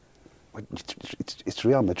went, it's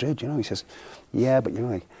Real Madrid, you know. He says, yeah, but you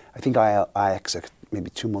know, I think Ajax maybe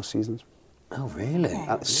 2 more seasons. Oh, really?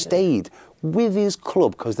 Stayed with his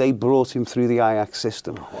club because they brought him through the Ajax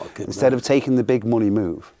system instead of taking the big money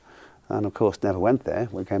move. And of course, never went there.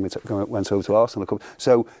 Went over to Arsenal.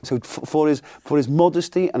 So for his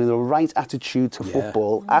modesty and the right attitude to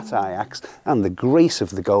football at Ajax and the grace of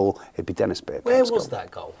the goal, it'd be Dennis Bergkamp. Where was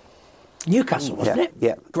that goal? Newcastle, wasn't it?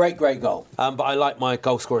 Yeah. Great goal. But I like my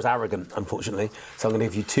goal scorers arrogant, unfortunately. So I'm going to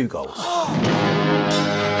give you 2 goals.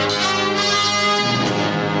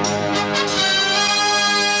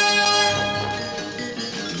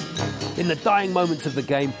 In the dying moments of the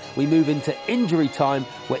game, we move into injury time,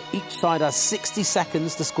 where each side has 60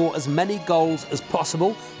 seconds to score as many goals as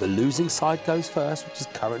possible. The losing side goes first, which is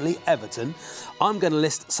currently Everton. I'm going to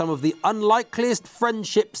list some of the unlikeliest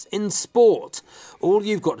friendships in sport. All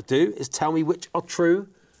you've got to do is tell me which are true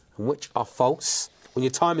and which are false. When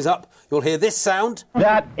your time is up, you'll hear this sound.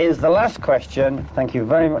 That is the last question. Thank you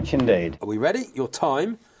very much indeed. Are we ready? Your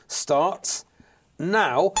time starts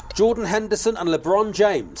now. Jordan Henderson and LeBron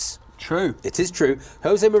James. True. It is true.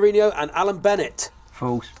 Jose Mourinho and Alan Bennett.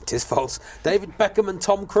 False. It is false. David Beckham and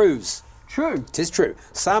Tom Cruise. True. It is true.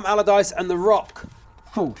 Sam Allardyce and The Rock.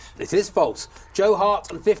 False. It is false. Joe Hart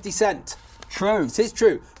and 50 Cent. True. It is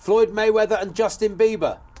true. Floyd Mayweather and Justin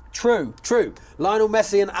Bieber. True. True. Lionel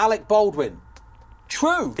Messi and Alec Baldwin.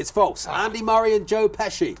 True. It's false. Andy Murray and Joe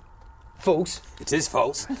Pesci. False. It is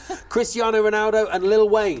false. Cristiano Ronaldo and Lil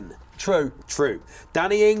Wayne. True. True.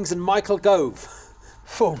 Danny Ings and Michael Gove.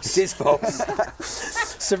 False. It is false.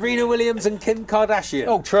 Serena Williams and Kim Kardashian.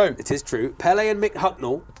 Oh, true. It is true. Pele and Mick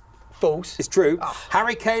Hucknall. False. It's true.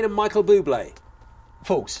 Harry Kane and Michael Bublé.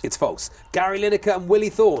 False. It's false. Gary Lineker and Willie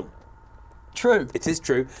Thorne. True. It is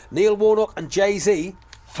true. Neil Warnock and Jay-Z.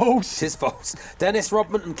 False. It is false. Dennis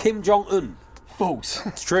Rodman and Kim Jong-un. False.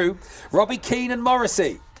 It's true. Robbie Keane and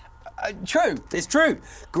Morrissey. True. It's true.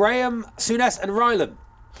 Graham Souness and Rylan.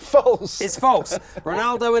 False. It's false.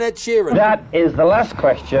 Ronaldo and Ed Sheeran. That is the last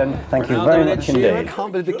question. Thank you very much I indeed.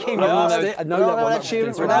 can't believe the king. Ronaldo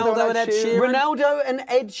Ronaldo and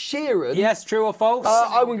Ed Sheeran. Yes, true or false?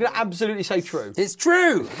 I'm going to absolutely say true. It's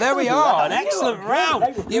true. There we are. An excellent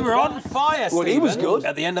round. You were on fire, Stephen. Well, he was good.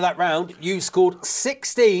 At the end of that round, you scored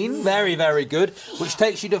 16. Very, very good. Which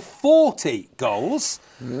takes you to 40 goals.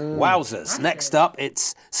 Wowzers. Next up,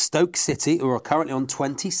 it's Stoke City, who are currently on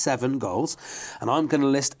 27 goals. And I'm going to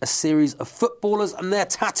list a series of footballers and their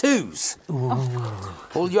tattoos.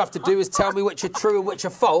 All you have to do is tell me which are true and which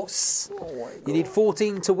are false. You need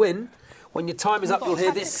 14 to win. When your time is up, you'll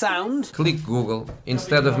hear this sound. Click Google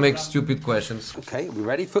instead of make stupid questions. Okay, are we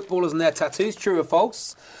ready? Footballers and their tattoos, true or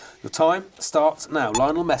false? Your time starts now.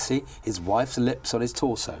 Lionel Messi, his wife's lips on his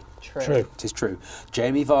torso. True. It is true.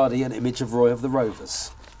 Jamie Vardy, an image of Roy of the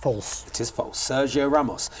Rovers. False. It is false. Sergio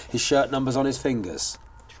Ramos, his shirt numbers on his fingers.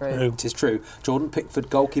 True. It is true. Jordan Pickford,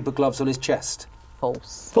 goalkeeper gloves on his chest.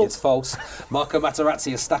 False. It's false. Marco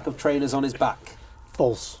Materazzi, a stack of trainers on his back.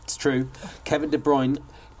 False. It's true. Kevin De Bruyne,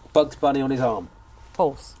 Bugs Bunny on his arm.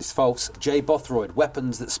 False. It's false. Jay Bothroyd,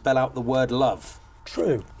 weapons that spell out the word love.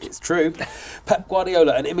 True. It's true. Pep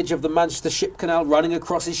Guardiola, an image of the Manchester Ship Canal running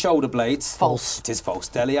across his shoulder blades. False. It is false.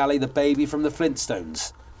 Dele Alli, the baby from the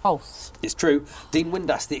Flintstones. False. It's true. Dean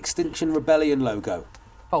Windass, the Extinction Rebellion logo.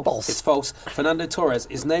 False. It's false. Fernando Torres,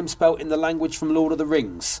 his name spelt in the language from Lord of the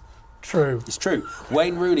Rings. True. It's true.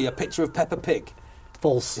 Wayne Rooney, a picture of Peppa Pig.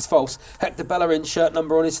 False. It's false. Hector Bellerin, shirt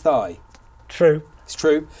number on his thigh. True. It's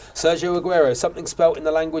true. Sergio Aguero, something spelt in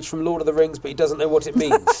the language from Lord of the Rings, but he doesn't know what it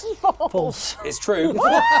means. False. It's true.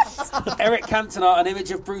 Eric Cantona, an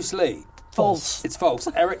image of Bruce Lee. False. It's false.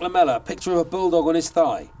 Eric Lamela, a picture of a bulldog on his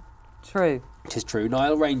thigh. True. It is true.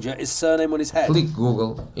 Niall Ranger, his surname on his head. Click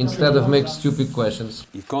Google instead of make stupid questions.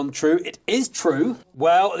 You've gone true. It is true.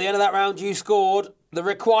 Well, at the end of that round, you scored the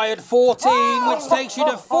required 14, which takes you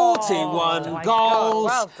to 41 goals. God,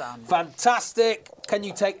 well done. Fantastic. Can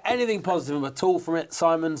you take anything positive at all from it,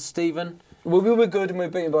 Simon, Stephen? Well, we were good and we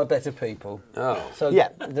were beaten by better people. Oh. So yeah,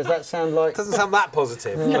 does that sound like... Doesn't sound that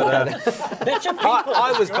positive. But,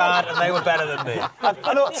 I was bad and they were better than me.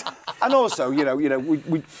 And also, we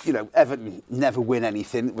Everton never win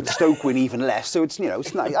anything, but Stoke win even less. So it's,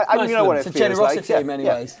 it's nice. You know what it it's feels like. It's a generosity in many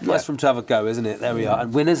ways. Nice from to have a go, isn't it? There we are.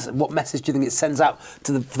 And winners, what message do you think it sends out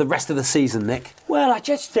for the rest of the season, Nick? Well, I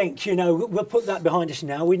just think, we'll put that behind us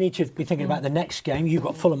now. We need to be thinking about the next game. You've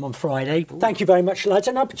got Fulham on Friday. Thank you very much, lads.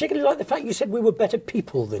 And I particularly like the fact you said we were better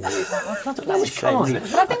people than you. That was kind.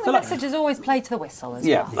 But I think the message is always play to the whistle as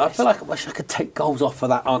well. I feel like I wish I could take goals off for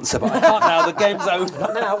that answer, but I can't now. The game's over.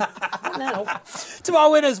 Not now. To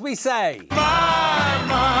our winners, we say... My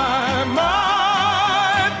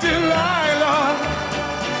Delilah.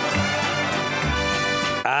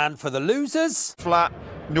 And for the losers... Flat,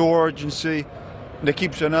 no urgency. They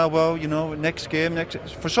keep saying, next game.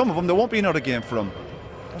 For some of them, there won't be another game for them.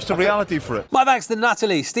 That's the reality for it. My thanks to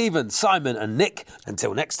Natalie, Stephen, Simon and Nick.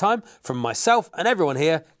 Until next time, from myself and everyone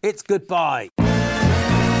here, it's goodbye.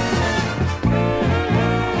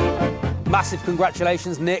 Massive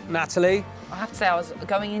congratulations, Nick, Natalie. I have to say, I was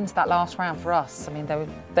going into that last round for us. I mean,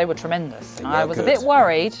 they were tremendous. They were I was good. a bit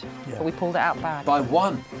worried, but we pulled it out bad. By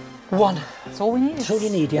one. That's all we needed. That's all you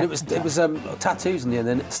need, yeah. And it was tattoos in the end,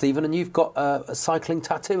 then, Stephen, and you've got a cycling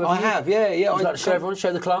tattoo, I have, yeah. Would you like to show everyone,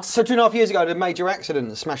 show the class? So 2.5 years ago, I had a major accident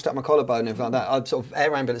and smashed up my collarbone and everything like that. I'd sort of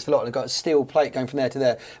air ambulance a lot and I got a steel plate going from there to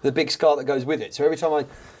there with a big scar that goes with it. So every time I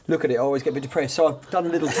look at it, I always get a bit depressed. So I've done a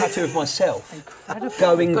little tattoo of myself. Incredible.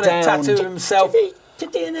 Going got down. a tattoo of himself.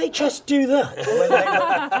 Did the NHS do that?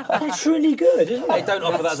 That's really good, isn't it? They don't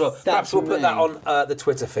offer that as well. Perhaps we'll put that on the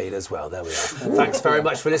Twitter feed as well. There we are. Thanks very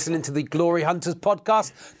much for listening to the Glory Hunters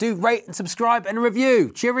podcast. Do rate and subscribe and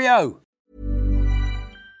review. Cheerio.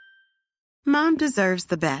 Mom deserves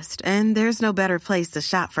the best, and there's no better place to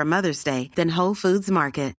shop for Mother's Day than Whole Foods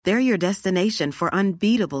Market. They're your destination for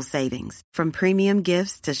unbeatable savings, from premium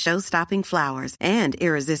gifts to show-stopping flowers and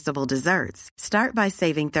irresistible desserts. Start by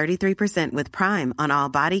saving 33% with Prime on all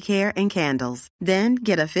body care and candles. Then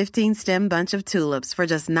get a 15-stem bunch of tulips for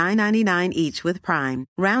just $9.99 each with Prime.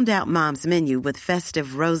 Round out Mom's menu with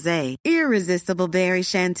festive rosé, irresistible berry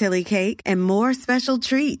chantilly cake, and more special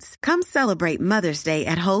treats. Come celebrate Mother's Day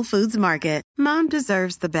at Whole Foods Market. Mom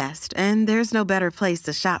deserves the best, and there's no better place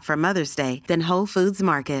to shop for Mother's Day than Whole Foods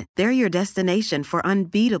Market. They're your destination for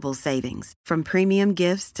unbeatable savings, from premium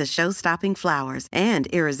gifts to show-stopping flowers and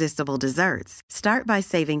irresistible desserts. Start by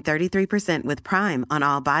saving 33% with Prime on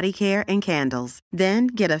all body care and candles. Then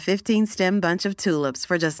get a 15-stem bunch of tulips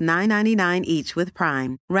for just $9.99 each with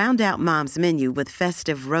Prime. Round out Mom's menu with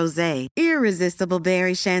festive rosé, irresistible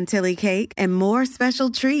berry chantilly cake, and more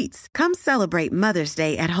special treats. Come celebrate Mother's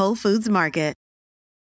Day at Whole Foods Market.